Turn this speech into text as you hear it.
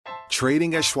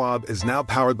Trading at Schwab is now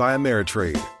powered by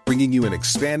Ameritrade, bringing you an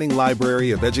expanding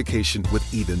library of education with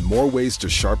even more ways to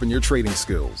sharpen your trading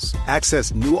skills.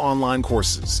 Access new online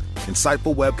courses,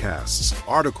 insightful webcasts,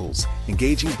 articles,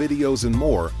 engaging videos, and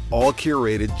more, all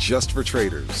curated just for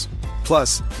traders.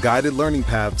 Plus, guided learning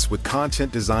paths with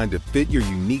content designed to fit your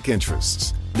unique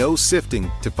interests. No sifting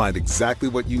to find exactly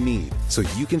what you need, so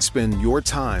you can spend your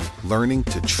time learning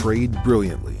to trade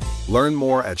brilliantly. Learn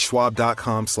more at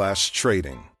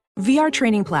schwab.com/trading. VR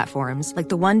training platforms, like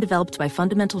the one developed by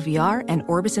Fundamental VR and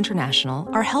Orbis International,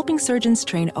 are helping surgeons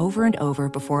train over and over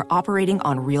before operating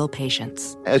on real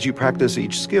patients. As you practice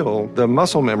each skill, the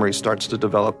muscle memory starts to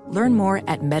develop. Learn more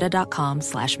at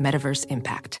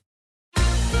meta.com/metaverseimpact.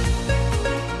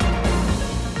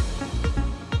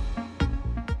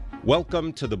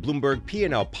 Welcome to the Bloomberg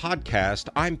P&L podcast.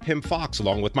 I'm Pim Fox,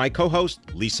 along with my co-host,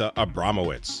 Lisa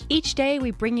Abramowitz. Each day, we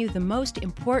bring you the most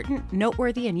important,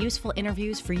 noteworthy, and useful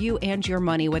interviews for you and your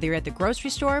money, whether you're at the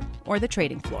grocery store or the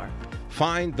trading floor.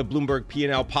 Find the Bloomberg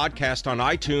P&L podcast on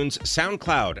iTunes,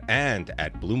 SoundCloud, and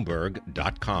at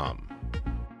Bloomberg.com.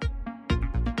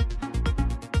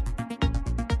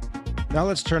 Now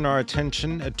let's turn our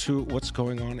attention to what's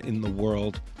going on in the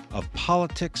world of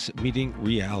politics meeting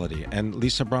reality. And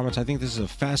Lisa Abramowitz, I think this is a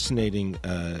fascinating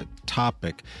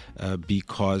topic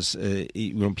because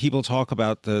when people talk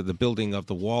about the building of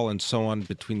the wall and so on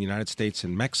between the United States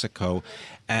and Mexico,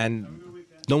 and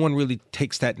no one really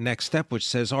takes that next step, which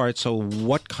says, all right, so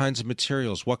what kinds of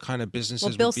materials, what kind of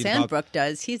businesses? Well, Bill Sandbrook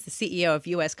does. He's the CEO of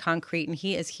U.S. Concrete, and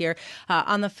he is here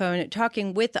on the phone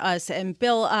talking with us. And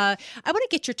Bill, I want to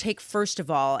get your take first of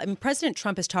all. I mean, President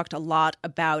Trump has talked a lot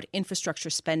about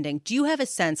infrastructure spending. Do you have a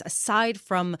sense, aside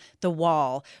from the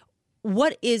wall,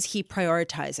 what is he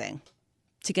prioritizing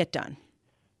to get done?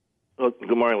 Well,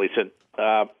 good morning, Lisa.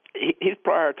 He's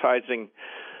prioritizing.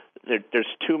 There's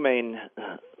two main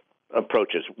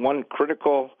approaches. One,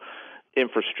 critical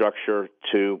infrastructure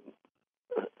to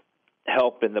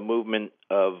help in the movement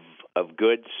of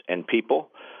goods and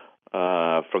people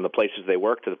from the places they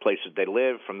work to the places they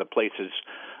live, from the places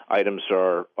items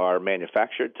are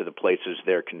manufactured to the places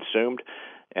they're consumed.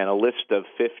 And a list of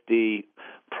 50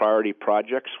 priority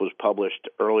projects was published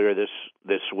earlier this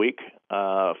week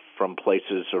from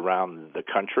places around the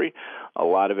country. A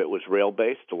lot of it was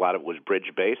rail-based, a lot of it was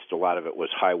bridge-based, a lot of it was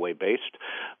highway-based,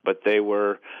 but they're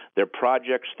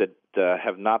projects that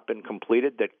have not been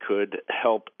completed that could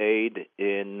help aid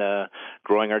in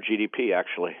growing our GDP,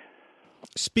 actually.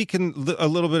 Speaking a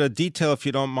little bit of detail, if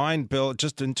you don't mind, Bill,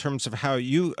 just in terms of how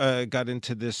you got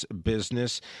into this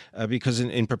business, because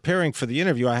in preparing for the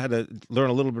interview, I had to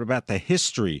learn a little bit about the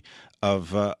history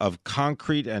of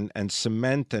concrete and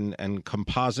cement and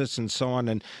composites and so on,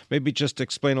 and maybe just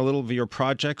explain a little of your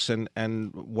projects and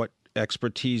what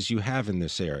expertise you have in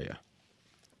this area.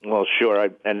 Well, sure,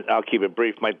 and I'll keep it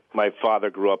brief. My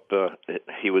father grew up,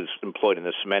 he was employed in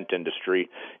the cement industry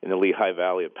in the Lehigh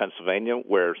Valley of Pennsylvania,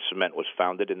 where cement was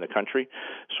founded in the country.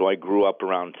 So I grew up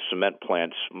around cement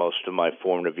plants most of my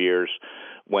formative years,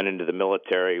 went into the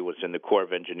military, was in the Corps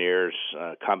of Engineers,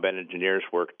 combat engineers,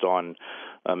 worked on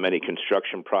many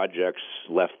construction projects,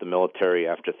 left the military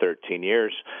after 13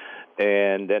 years,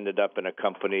 and ended up in a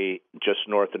company just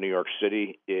north of New York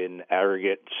City in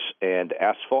aggregates and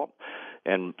asphalt,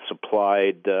 and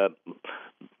supplied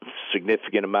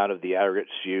significant amount of the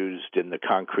aggregates used in the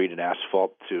concrete and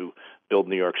asphalt to build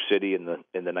New York City in the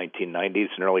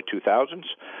 1990s and early 2000s.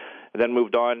 And then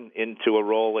moved on into a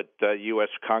role at U.S.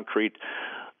 Concrete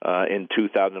in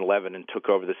 2011 and took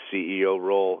over the CEO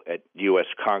role at U.S.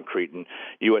 Concrete. And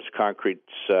U.S. Concrete's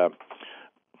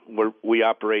we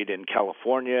operate in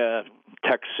California,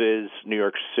 Texas, New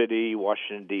York City,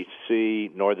 Washington,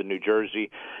 D.C., northern New Jersey,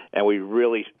 and we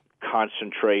really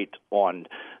concentrate on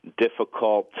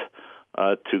difficult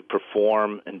to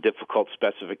perform and difficult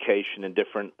specification and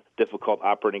difficult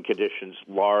operating conditions,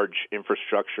 large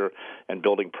infrastructure and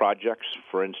building projects.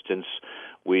 For instance,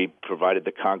 we provided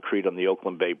the concrete on the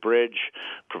Oakland Bay Bridge,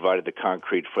 provided the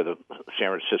concrete for the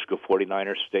San Francisco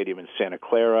 49ers Stadium in Santa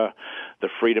Clara, the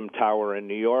Freedom Tower in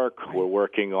New York. We're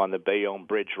working on the Bayonne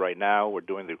Bridge right now. We're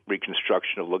doing the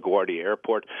reconstruction of LaGuardia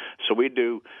Airport. So we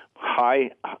do high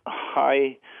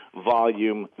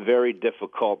volume, very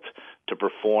difficult to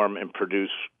perform and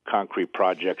produce concrete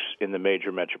projects in the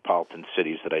major metropolitan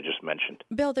cities that I just mentioned.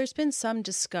 Bill, there's been some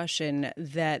discussion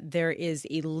that there is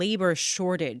a labor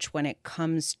shortage when it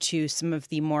comes to some of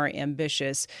the more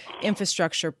ambitious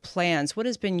infrastructure plans. What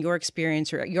has been your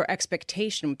experience or your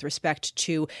expectation with respect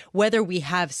to whether we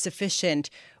have sufficient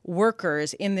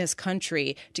workers in this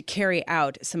country to carry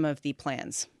out some of the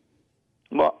plans?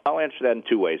 Well, I'll answer that in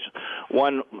two ways.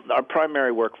 One, our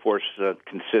primary workforce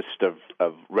consists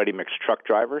of ready-mix truck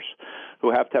drivers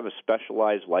who have to have a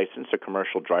specialized license, a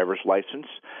commercial driver's license,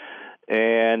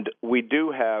 and we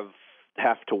do have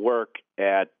to work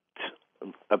at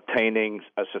obtaining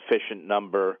a sufficient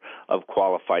number of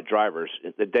qualified drivers.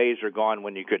 The days are gone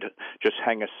when you could just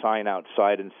hang a sign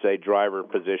outside and say driver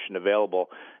position available,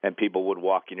 and people would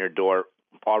walk in your door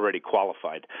already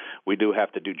qualified. We do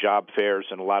have to do job fairs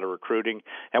and a lot of recruiting,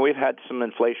 and we've had some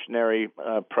inflationary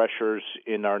pressures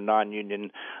in our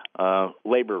non-union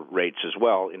labor rates as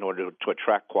well in order to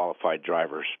attract qualified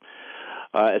drivers.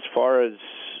 As far as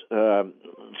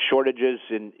shortages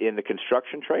in the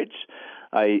construction trades,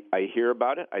 I hear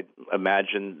about it. I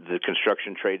imagine the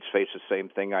construction trades face the same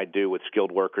thing I do with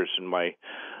skilled workers and my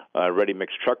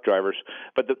ready-mix truck drivers.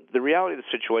 But the reality of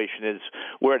the situation is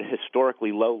we're at a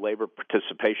historically low labor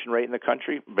participation rate in the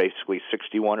country, basically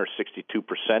 61 or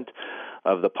 62%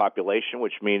 of the population,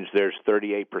 which means there's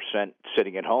 38%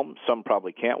 sitting at home. Some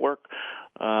probably can't work.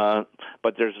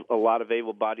 But there's a lot of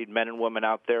able-bodied men and women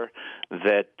out there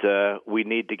that we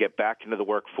need to get back into the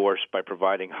workforce by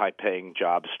providing high-paying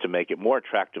jobs to make it more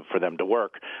attractive for them to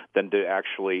work than to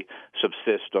actually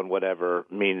subsist on whatever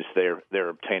means they're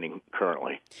obtaining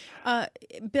currently.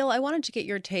 Bill, I wanted to get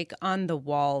your take on the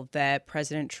wall that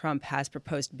President Trump has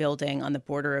proposed building on the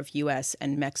border of U.S.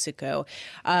 and Mexico.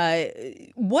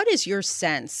 What is your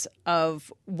sense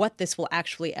of what this will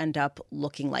actually end up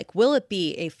looking like? Will it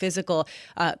be a physical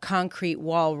concrete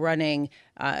wall running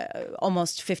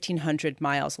almost 1,500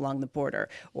 miles along the border,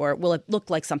 or will it look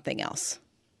like something else?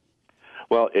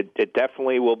 Well, it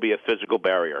definitely will be a physical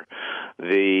barrier.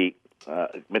 The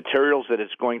materials that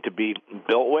it's going to be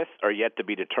built with are yet to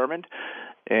be determined.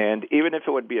 And even if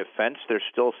it would be a fence, there's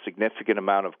still a significant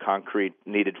amount of concrete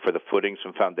needed for the footings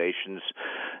and foundations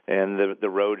and the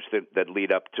roads that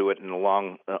lead up to it and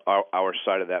along our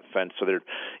side of that fence. So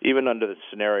even under the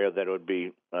scenario that it would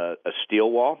be a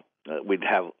steel wall, we'd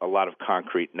have a lot of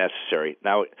concrete necessary.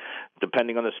 Now,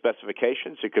 depending on the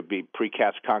specifications, it could be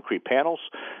precast concrete panels,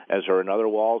 as are in other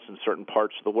walls in certain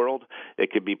parts of the world.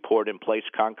 It could be poured-in-place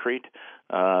concrete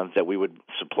that we would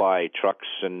supply trucks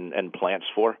and plants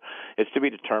for. It's to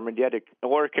be determined yet,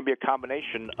 or it can be a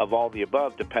combination of all the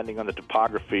above, depending on the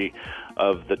topography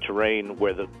of the terrain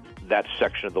where that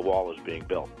section of the wall is being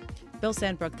built. Bill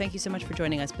Sandbrook, thank you so much for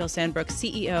joining us. Bill Sandbrook,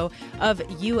 CEO of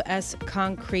U.S.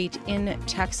 Concrete in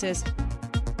Texas.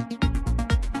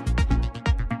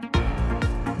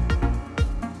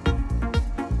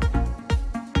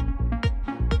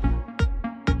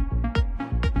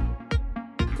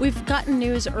 We've gotten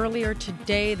news earlier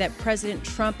today that President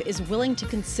Trump is willing to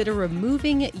consider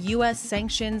removing U.S.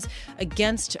 sanctions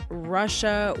against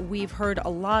Russia. We've heard a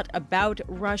lot about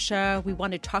Russia. We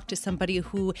want to talk to somebody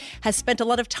who has spent a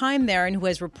lot of time there and who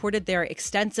has reported there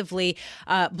extensively.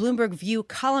 Bloomberg View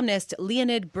columnist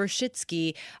Leonid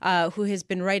Bershitsky, who has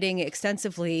been writing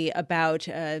extensively about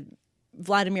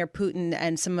Vladimir Putin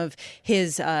and some of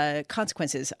his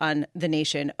consequences on the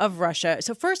nation of Russia.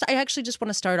 So first, I actually just want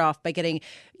to start off by getting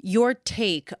your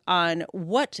take on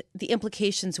what the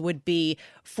implications would be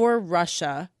for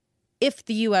Russia if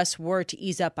the U.S. were to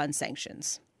ease up on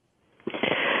sanctions.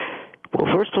 Well,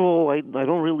 first of all, I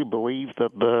don't really believe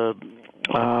that the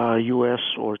U.S.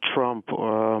 or Trump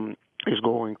is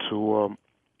going to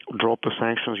drop the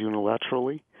sanctions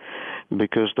unilaterally,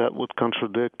 because that would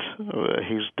contradict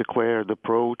his declared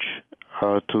approach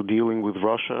to dealing with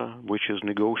Russia, which is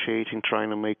negotiating, trying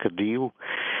to make a deal.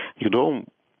 You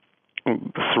don't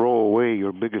throw away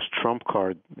your biggest trump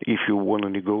card if you want to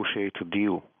negotiate a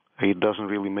deal. It doesn't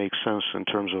really make sense in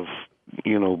terms of,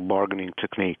 bargaining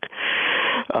technique.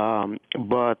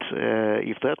 But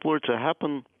if that were to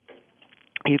happen,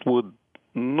 it would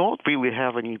not really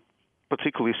have any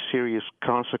particularly serious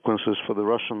consequences for the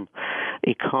Russian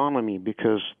economy,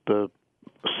 because the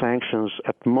sanctions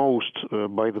at most,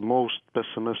 by the most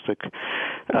pessimistic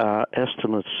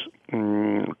estimates,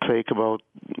 take about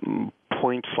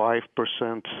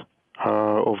 0.5%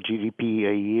 of GDP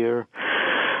a year,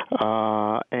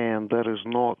 and that is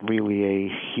not really a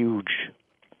huge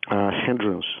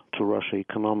hindrance to Russia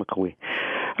economically.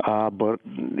 But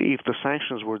if the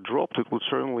sanctions were dropped, it would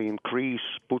certainly increase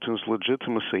Putin's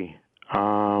legitimacy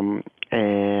and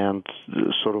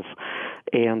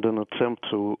an attempt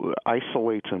to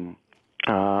isolate him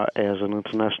as an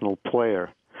international player,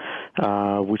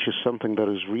 which is something that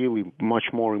is really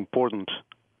much more important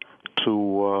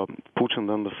to Putin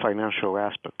than the financial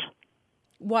aspect.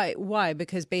 Why? Why?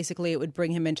 Because basically it would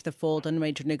bring him into the fold on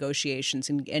major negotiations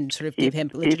and sort of give him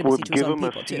legitimacy to his own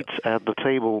people, too. It would give him a seat at the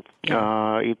table.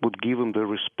 Yeah. It would give him the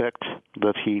respect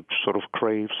that he sort of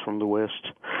craves from the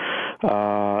West.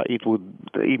 It would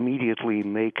immediately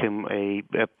make him a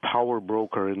power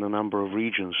broker in a number of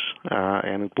regions,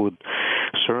 and it would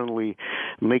certainly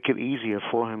make it easier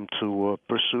for him to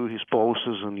pursue his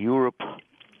policies in Europe.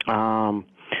 The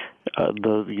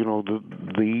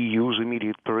EU's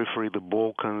immediate periphery, the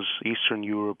Balkans, Eastern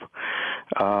Europe,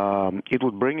 it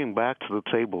would bring him back to the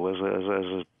table as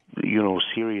a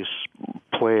serious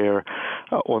player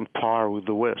on par with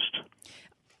the West.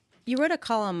 You wrote a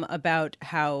column about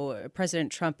how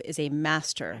President Trump is a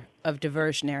master of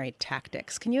diversionary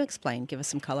tactics. Can you explain? Give us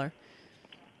some color.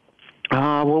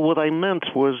 Well, what I meant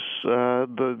was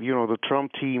the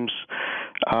Trump team's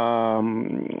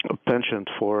penchant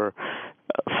for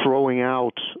throwing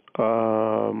out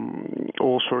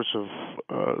all sorts of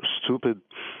stupid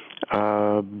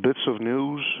bits of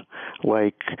news,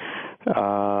 like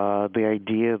the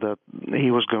idea that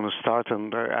he was going to start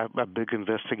a big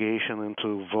investigation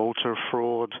into voter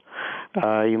fraud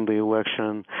in the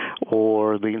election,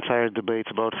 or the entire debate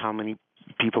about how many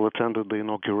people attended the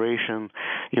inauguration,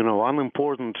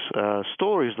 unimportant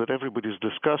stories that everybody's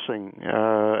discussing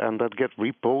and that get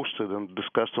reposted and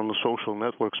discussed on the social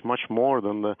networks much more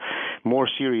than the more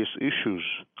serious issues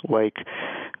like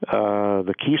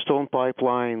the Keystone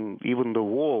Pipeline, even the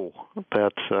wall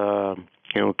that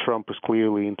Trump is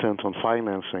clearly intent on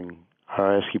financing,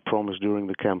 as he promised during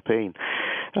the campaign.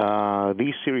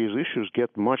 These serious issues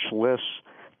get much less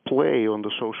play on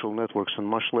the social networks and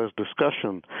much less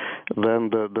discussion than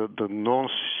the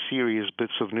non-serious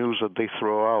bits of news that they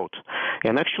throw out.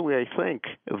 And actually, I think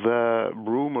the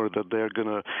rumor that they're going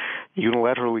to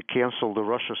unilaterally cancel the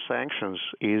Russia sanctions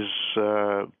is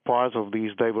part of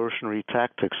these diversionary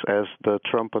tactics as the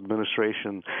Trump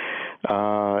administration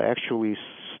actually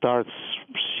starts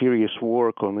serious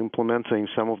work on implementing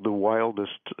some of the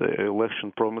wildest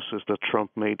election promises that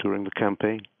Trump made during the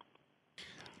campaign.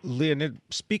 Leonid,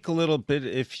 speak a little bit,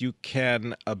 if you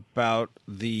can, about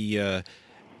the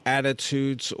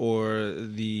attitudes or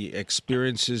the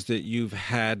experiences that you've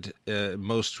had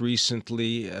most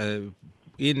recently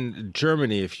in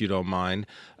Germany, if you don't mind,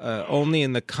 only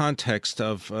in the context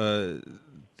of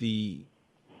the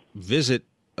visit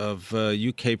of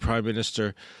UK Prime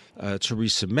Minister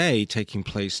Theresa May taking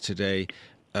place today.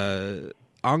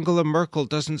 Angela Merkel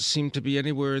doesn't seem to be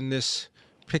anywhere in this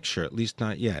picture, at least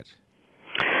not yet.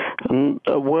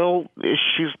 Well,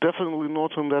 she's definitely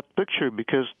not in that picture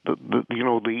because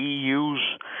the EU's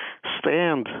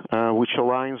stand, which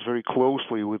aligns very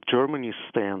closely with Germany's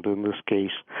stand in this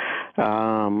case,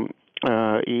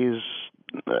 is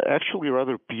actually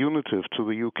rather punitive to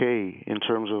the UK in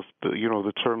terms of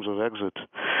the terms of exit,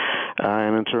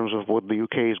 and in terms of what the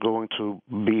UK is going to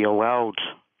be allowed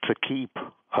to keep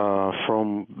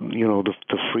from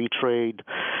the free trade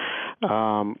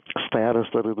status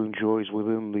that it enjoys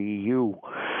within the EU.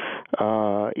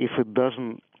 If it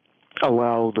doesn't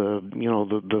allow the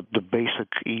basic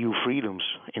EU freedoms,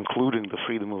 including the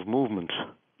freedom of movement.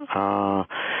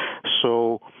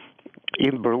 So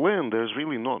in Berlin, there's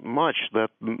really not much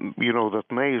that that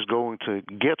May is going to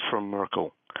get from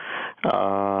Merkel.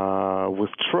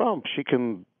 With Trump, she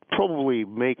can probably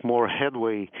make more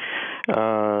headway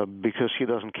because he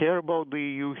doesn't care about the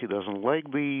EU, he doesn't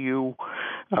like the EU.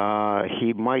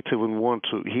 He might even want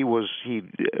to. He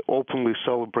openly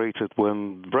celebrated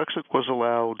when Brexit was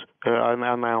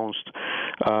announced.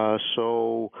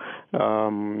 So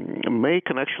May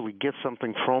can actually get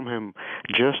something from him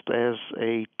just as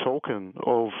a token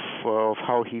of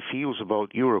how he feels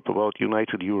about Europe, about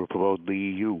united Europe, about the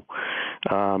EU.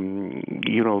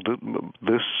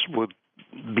 This would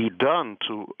be done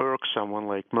to irk someone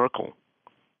like Merkel.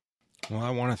 Well,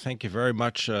 I want to thank you very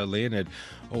much, Leonid.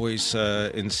 Always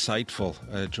insightful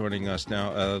joining us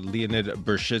now. Leonid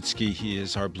Bershidsky, he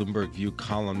is our Bloomberg View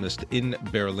columnist in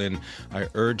Berlin. I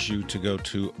urge you to go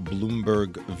to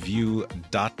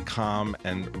BloombergView.com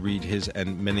and read his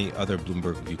and many other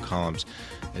Bloomberg View columns.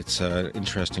 It's an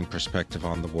interesting perspective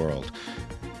on the world.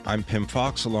 I'm Pim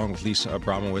Fox, along with Lisa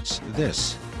Abramowitz.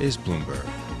 This is Bloomberg.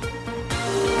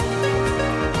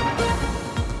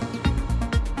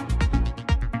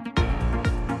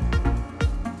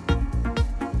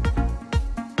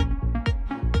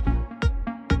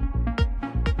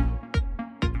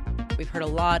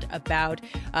 lot about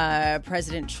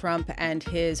President Trump and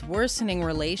his worsening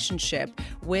relationship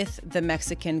with the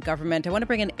Mexican government. I want to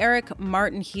bring in Eric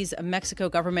Martin. He's a Mexico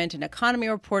government and economy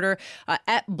reporter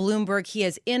at Bloomberg. He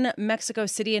is in Mexico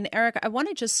City. And Eric, I want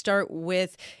to just start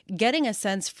with getting a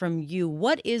sense from you.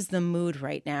 What is the mood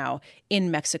right now in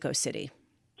Mexico City?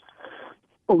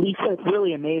 Well, Lisa, it's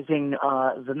really amazing.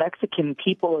 The Mexican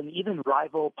people and even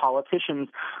rival politicians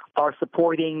are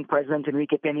supporting President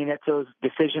Enrique Peña Nieto's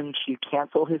decision to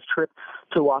cancel his trip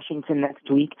to Washington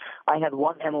next week. I had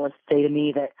one analyst say to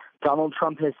me that Donald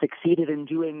Trump has succeeded in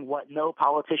doing what no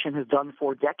politician has done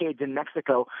for decades in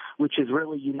Mexico, which is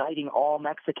really uniting all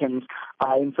Mexicans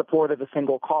in support of a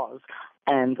single cause.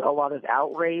 And a lot of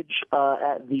outrage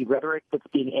at the rhetoric that's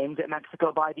being aimed at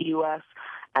Mexico by the U.S.,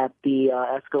 at the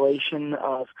escalation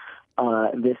of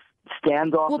this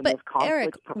standoff and this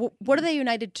conflict. Eric, what are they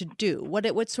united to do?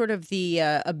 What's sort of the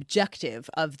objective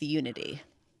of the unity?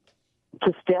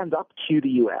 To stand up to the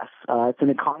U.S. It's an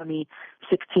economy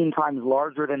 16 times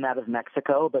larger than that of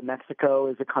Mexico, but Mexico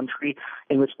is a country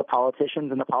in which the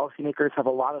politicians and the policymakers have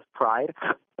a lot of pride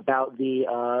about the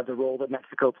role that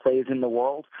Mexico plays in the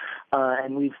world.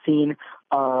 And we've seen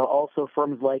also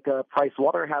firms like Price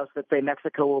Waterhouse that say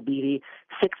Mexico will be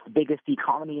the sixth biggest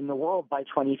economy in the world by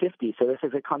 2050. So this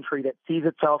is a country that sees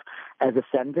itself as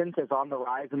ascendant, as on the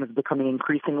rise, and is becoming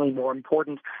increasingly more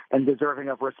important and deserving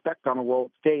of respect on a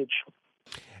world stage.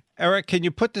 Eric, can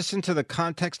you put this into the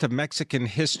context of Mexican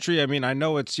history? I mean, I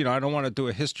know it's, I don't want to do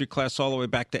a history class all the way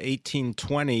back to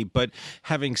 1820, but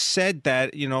having said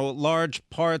that, large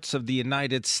parts of the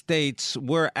United States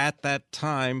were at that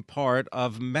time part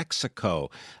of Mexico.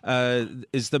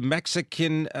 Is the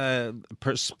Mexican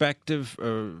perspective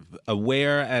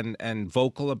aware and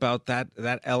vocal about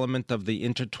that element of the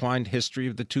intertwined history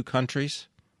of the two countries?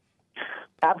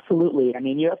 Absolutely. I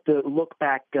mean, you have to look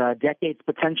back decades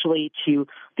potentially to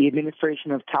the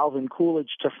administration of Calvin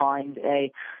Coolidge to find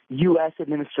a U.S.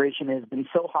 administration that has been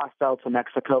so hostile to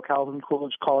Mexico. Calvin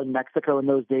Coolidge calling Mexico in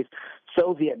those days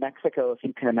Soviet Mexico, if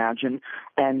you can imagine,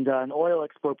 and an oil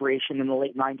expropriation in the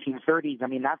late 1930s. I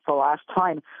mean, that's the last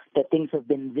time that things have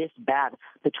been this bad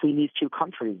between these two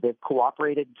countries. They've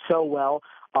cooperated so well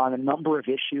on a number of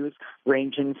issues,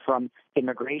 ranging from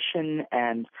immigration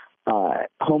and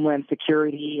homeland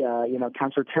security,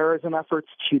 counterterrorism efforts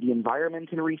to the environment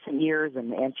in recent years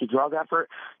and anti-drug effort.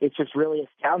 It's just really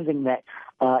astounding that,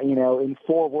 in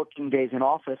 4 working days in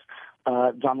office,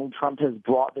 Donald Trump has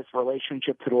brought this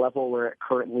relationship to the level where it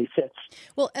currently sits.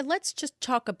 Well, and let's just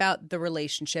talk about the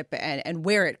relationship and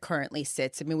where it currently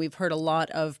sits. I mean, we've heard a lot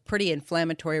of pretty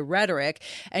inflammatory rhetoric,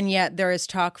 and yet there is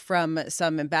talk from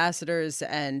some ambassadors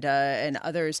and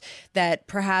others that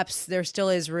perhaps there still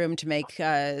is room to make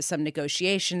some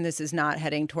negotiation. This is not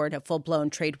heading toward a full-blown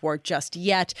trade war just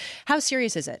yet. How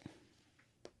serious is it?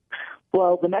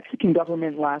 Well, the Mexican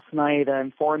government last night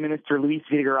and Foreign Minister Luis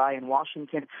Videgaray in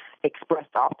Washington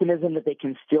expressed optimism that they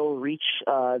can still reach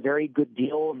a very good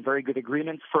deal and very good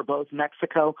agreements for both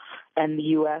Mexico and the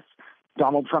U.S.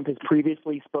 Donald Trump has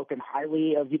previously spoken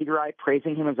highly of Videgaray,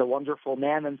 praising him as a wonderful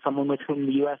man and someone with whom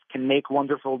the U.S. can make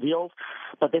wonderful deals.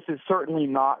 But this is certainly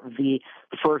not the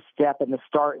first step and the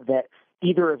start that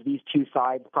either of these two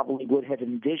sides probably would have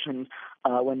envisioned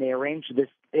when they arranged this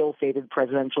ill-fated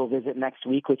presidential visit next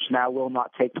week, which now will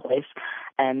not take place.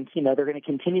 And, they're going to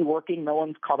continue working. No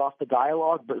one's cut off the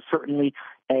dialogue, but certainly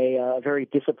a very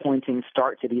disappointing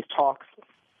start to these talks.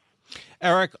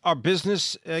 Eric, are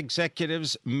business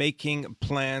executives making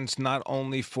plans not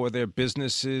only for their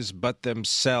businesses but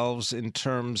themselves in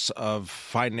terms of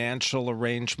financial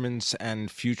arrangements and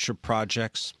future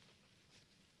projects?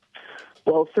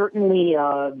 Well, certainly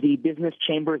the business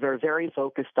chambers are very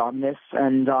focused on this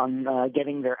and on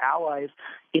getting their allies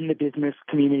in the business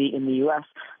community in the U.S.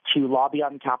 to lobby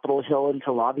on Capitol Hill and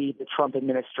to lobby the Trump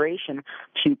administration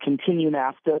to continue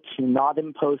NAFTA, to not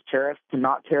impose tariffs, to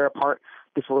not tear apart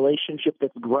this relationship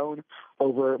that's grown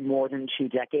over more than 2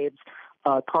 decades.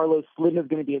 Carlos Slim is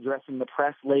going to be addressing the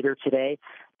press later today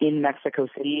in Mexico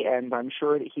City, and I'm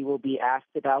sure that he will be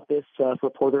asked about this.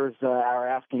 Reporters are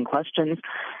asking questions,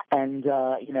 and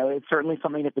it's certainly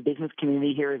something that the business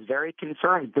community here is very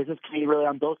concerned. Business community really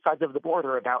on both sides of the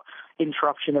border about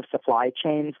interruption of supply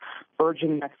chains,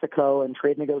 urging Mexico and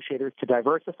trade negotiators to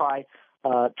diversify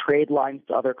trade lines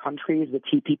to other countries, the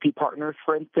TPP partners,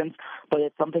 for instance, but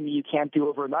it's something that you can't do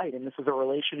overnight. And this is a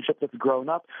relationship that's grown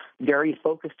up very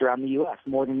focused around the U.S.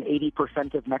 More than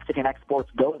 80% of Mexican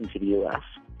exports go into the U.S.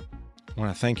 I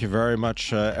want to thank you very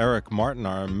much, Eric Martin,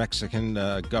 our Mexican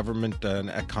government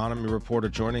and economy reporter,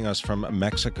 joining us from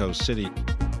Mexico City.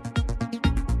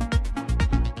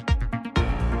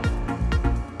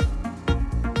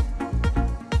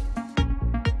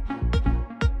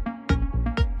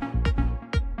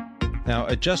 Now,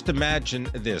 just imagine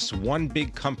this. One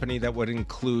big company that would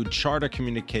include Charter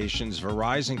Communications,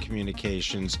 Verizon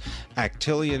Communications,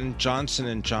 Actelion,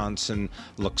 Johnson & Johnson,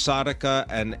 Luxottica,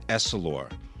 and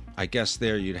Essilor. I guess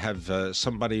there you'd have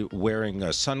somebody wearing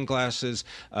sunglasses,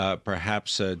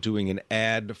 perhaps doing an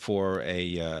ad for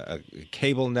a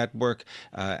cable network,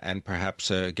 and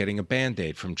perhaps getting a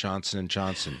Band-Aid from Johnson &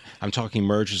 Johnson. I'm talking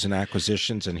mergers and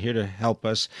acquisitions, and here to help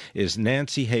us is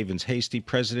Nancy Havens-Hasty,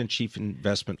 President, Chief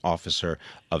Investment Officer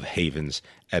of Havens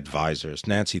Advisors.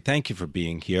 Nancy, thank you for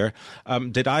being here.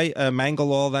 Did I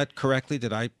mangle all that correctly?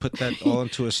 Did I put that all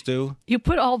into a stew? You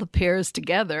put all the pairs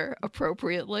together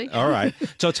appropriately. All right.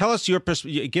 So tell us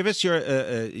give us your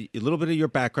a little bit of your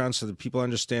background so that people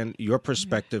understand your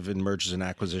perspective in mergers and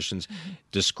acquisitions.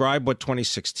 Describe what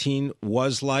 2016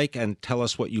 was like, and tell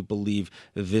us what you believe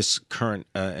this current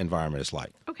environment is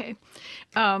like. Okay.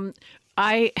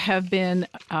 I have been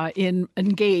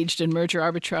engaged in merger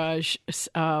arbitrage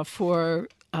for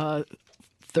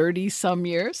 30-some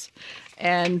years,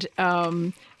 and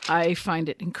I find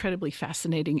it incredibly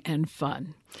fascinating and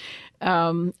fun.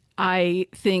 I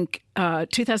think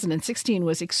 2016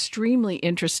 was extremely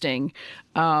interesting.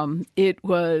 It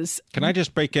was... Can I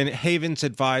just break in? Havens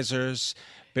Advisors,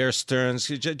 Bear Stearns,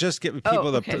 just give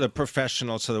people the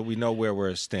professional so that we know where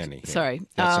we're standing here. Sorry.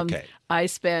 That's okay. I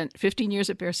spent 15 years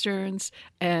at Bear Stearns,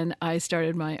 and I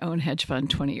started my own hedge fund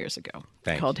 20 years ago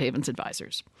called Havens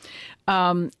Advisors.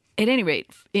 At any rate,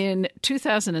 in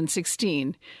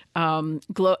 2016,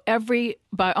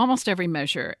 by almost every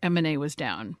measure, M&A was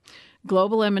down.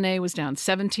 Global M&A was down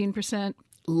 17%.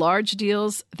 Large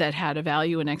deals that had a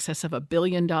value in excess of $1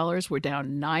 billion were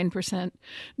down 9%.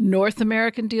 North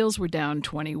American deals were down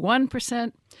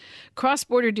 21%.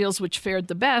 Cross-border deals, which fared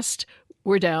the best,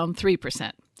 were down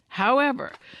 3%.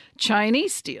 However,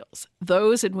 Chinese deals,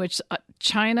 those in which a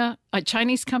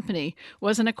Chinese company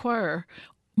was an acquirer,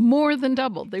 more than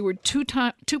doubled. They were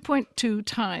 2.2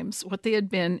 times what they had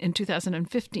been in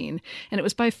 2015, and it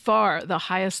was by far the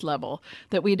highest level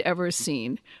that we'd ever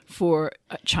seen for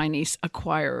Chinese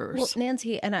acquirers. Well,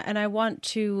 Nancy, and I want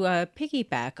to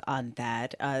piggyback on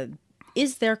that.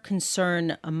 Is there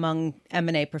concern among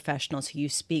M&A professionals who you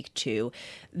speak to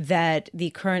that the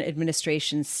current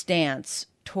administration's stance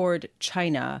toward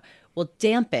China will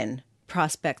dampen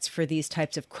prospects for these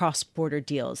types of cross-border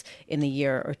deals in the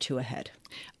year or two ahead?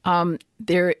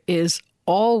 There is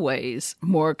always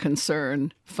more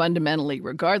concern, fundamentally,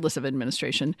 regardless of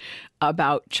administration,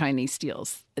 about Chinese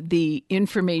deals. The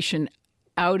information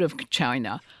out of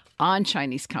China on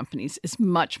Chinese companies is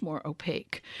much more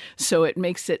opaque. So it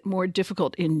makes it more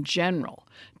difficult in general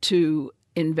to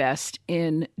invest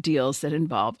in deals that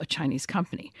involve a Chinese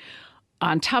company.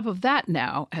 On top of that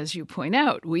now, as you point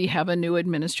out, we have a new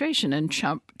administration, and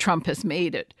Trump has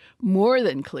made it more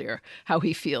than clear how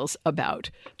he feels about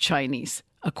Chinese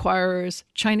acquirers,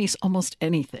 Chinese almost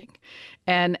anything.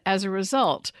 And as a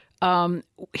result,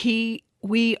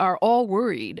 we are all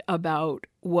worried about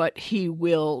what he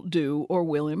will do or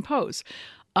will impose.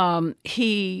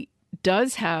 He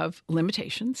does have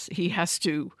limitations. He has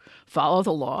to follow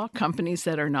the law. Companies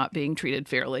that are not being treated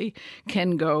fairly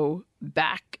can go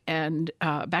back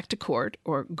to court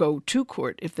or go to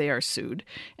court if they are sued,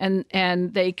 and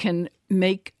they can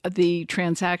make the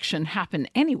transaction happen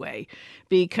anyway,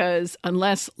 because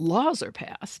unless laws are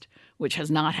passed, which has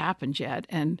not happened yet,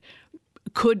 and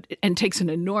takes an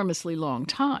enormously long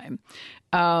time,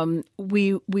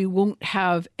 we won't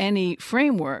have any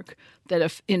framework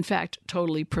that, in fact,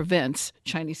 totally prevents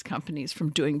Chinese companies from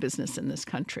doing business in this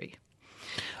country.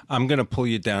 I'm going to pull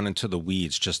you down into the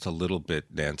weeds just a little bit,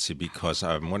 Nancy, because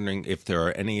I'm wondering if there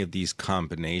are any of these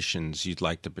combinations you'd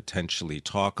like to potentially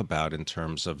talk about in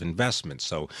terms of investments.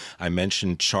 So I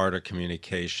mentioned Charter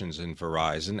Communications and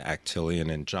Verizon,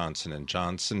 Actelion and Johnson &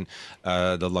 Johnson,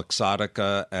 the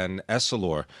Luxottica and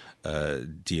Essilor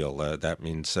deal. That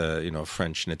means,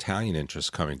 French and Italian interests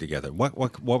coming together. What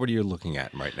were you looking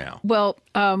at right now? Well,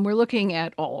 we're looking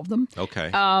at all of them.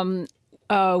 Okay.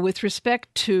 With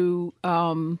respect to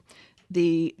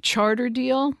the Charter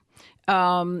deal,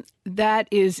 that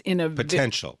is in a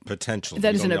potential.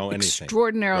 That is in an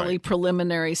extraordinarily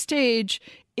preliminary stage,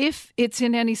 if it's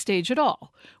in any stage at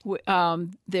all.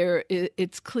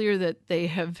 It's clear that they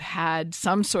have had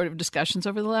some sort of discussions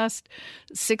over the last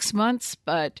 6 months,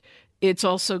 but it's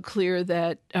also clear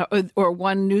that, or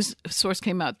one news source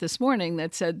came out this morning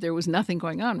that said there was nothing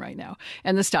going on right now,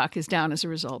 and the stock is down as a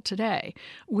result today.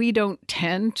 We don't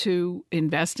tend to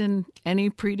invest in any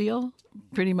pre-deal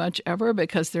pretty much ever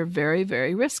because they're very,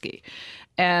 very risky.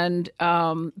 And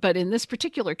but in this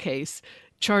particular case,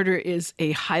 Charter is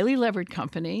a highly levered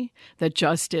company that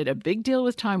just did a big deal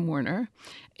with Time Warner.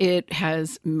 It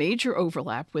has major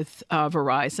overlap with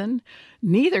Verizon.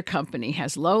 Neither company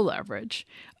has low leverage.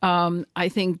 I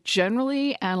think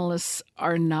generally analysts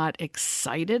are not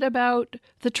excited about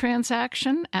the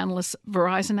transaction,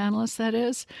 Verizon analysts, that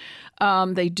is.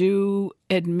 They do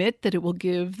admit that it will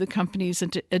give the companies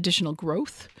additional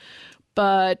growth,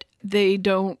 but they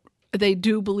do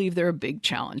believe there are big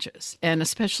challenges, and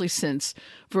especially since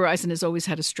Verizon has always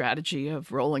had a strategy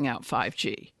of rolling out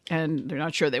 5G, and they're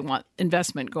not sure they want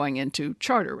investment going into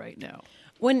Charter right now.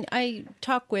 When I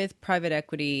talk with private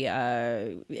equity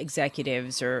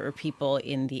executives or people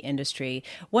in the industry,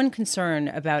 one concern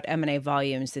about M&A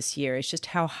volumes this year is just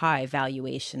how high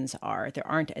valuations are. There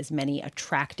aren't as many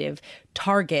attractive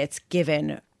targets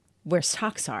given where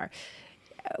stocks are.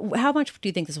 How much do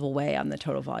you think this will weigh on the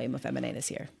total volume of M&A this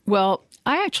year? Well,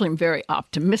 I actually am very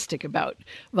optimistic about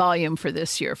volume for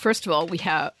this year. First of all,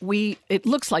 it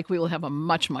looks like we will have a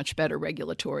much, much better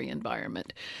regulatory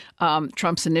environment.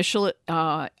 Trump's initial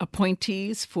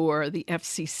appointees for the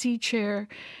FCC chair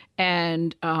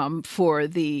and for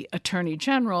the Attorney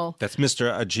General. That's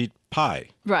Mr. Ajit Pai.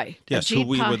 Right. Yes, Ajit who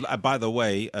we Pai. would, by the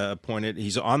way, appointed.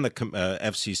 He's on the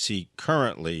FCC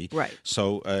currently. Right.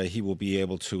 So he will be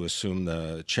able to assume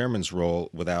the chairman's role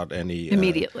without any...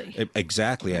 Immediately.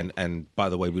 Exactly. And by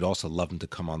the way, we'd also love him to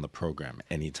come on the program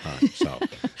anytime. So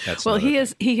that's well, he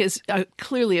is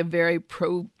clearly a very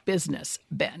pro-business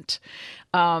bent.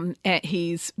 And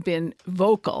he's been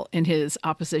vocal in his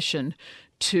opposition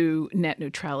to net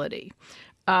neutrality.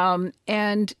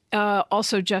 And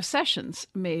also Jeff Sessions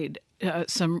made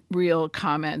some real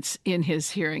comments in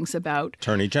his hearings about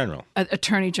Attorney General,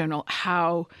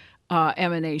 how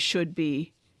M&A should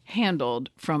be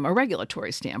handled from a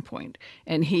regulatory standpoint.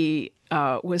 And he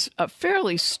was a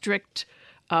fairly strict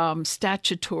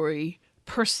statutory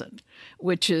person,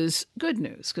 which is good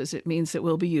news because it means that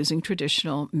we'll be using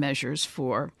traditional measures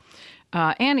for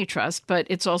antitrust, but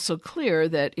it's also clear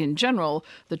that in general,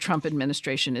 the Trump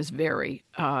administration is very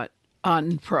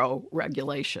unpro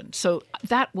regulation. So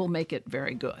that will make it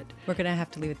very good. We're going to have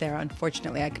to leave it there,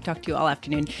 unfortunately. I could talk to you all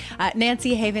afternoon.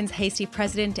 Nancy Havens-Hasty,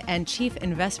 President and Chief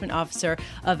Investment Officer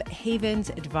of Havens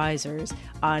Advisors,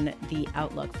 on the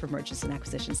outlook for mergers and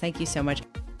acquisitions. Thank you so much.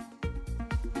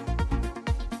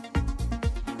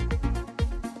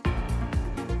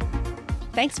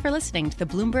 Thanks for listening to the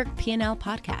Bloomberg P&L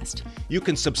podcast. You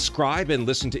can subscribe and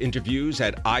listen to interviews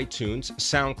at iTunes,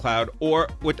 SoundCloud, or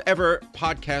whatever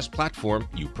podcast platform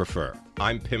you prefer.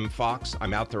 I'm Pim Fox.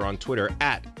 I'm out there on Twitter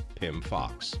at Pim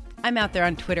Fox. I'm out there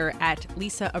on Twitter at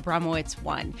Lisa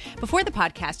Abramowitz1. Before the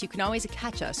podcast, you can always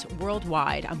catch us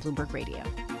worldwide on Bloomberg Radio.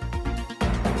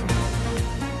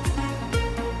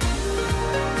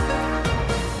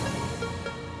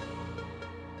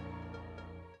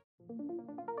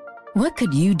 What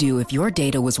could you do if your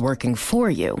data was working for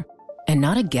you and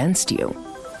not against you?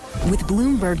 With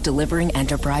Bloomberg delivering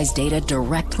enterprise data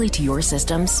directly to your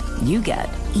systems, you get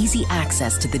easy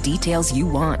access to the details you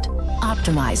want,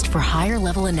 optimized for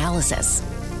higher-level analysis,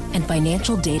 and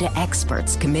financial data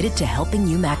experts committed to helping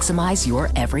you maximize your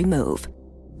every move.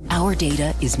 Our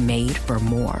data is made for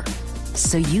more,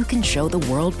 so you can show the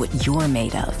world what you're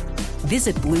made of.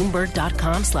 Visit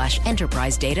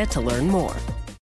Bloomberg.com/enterprise data to learn more.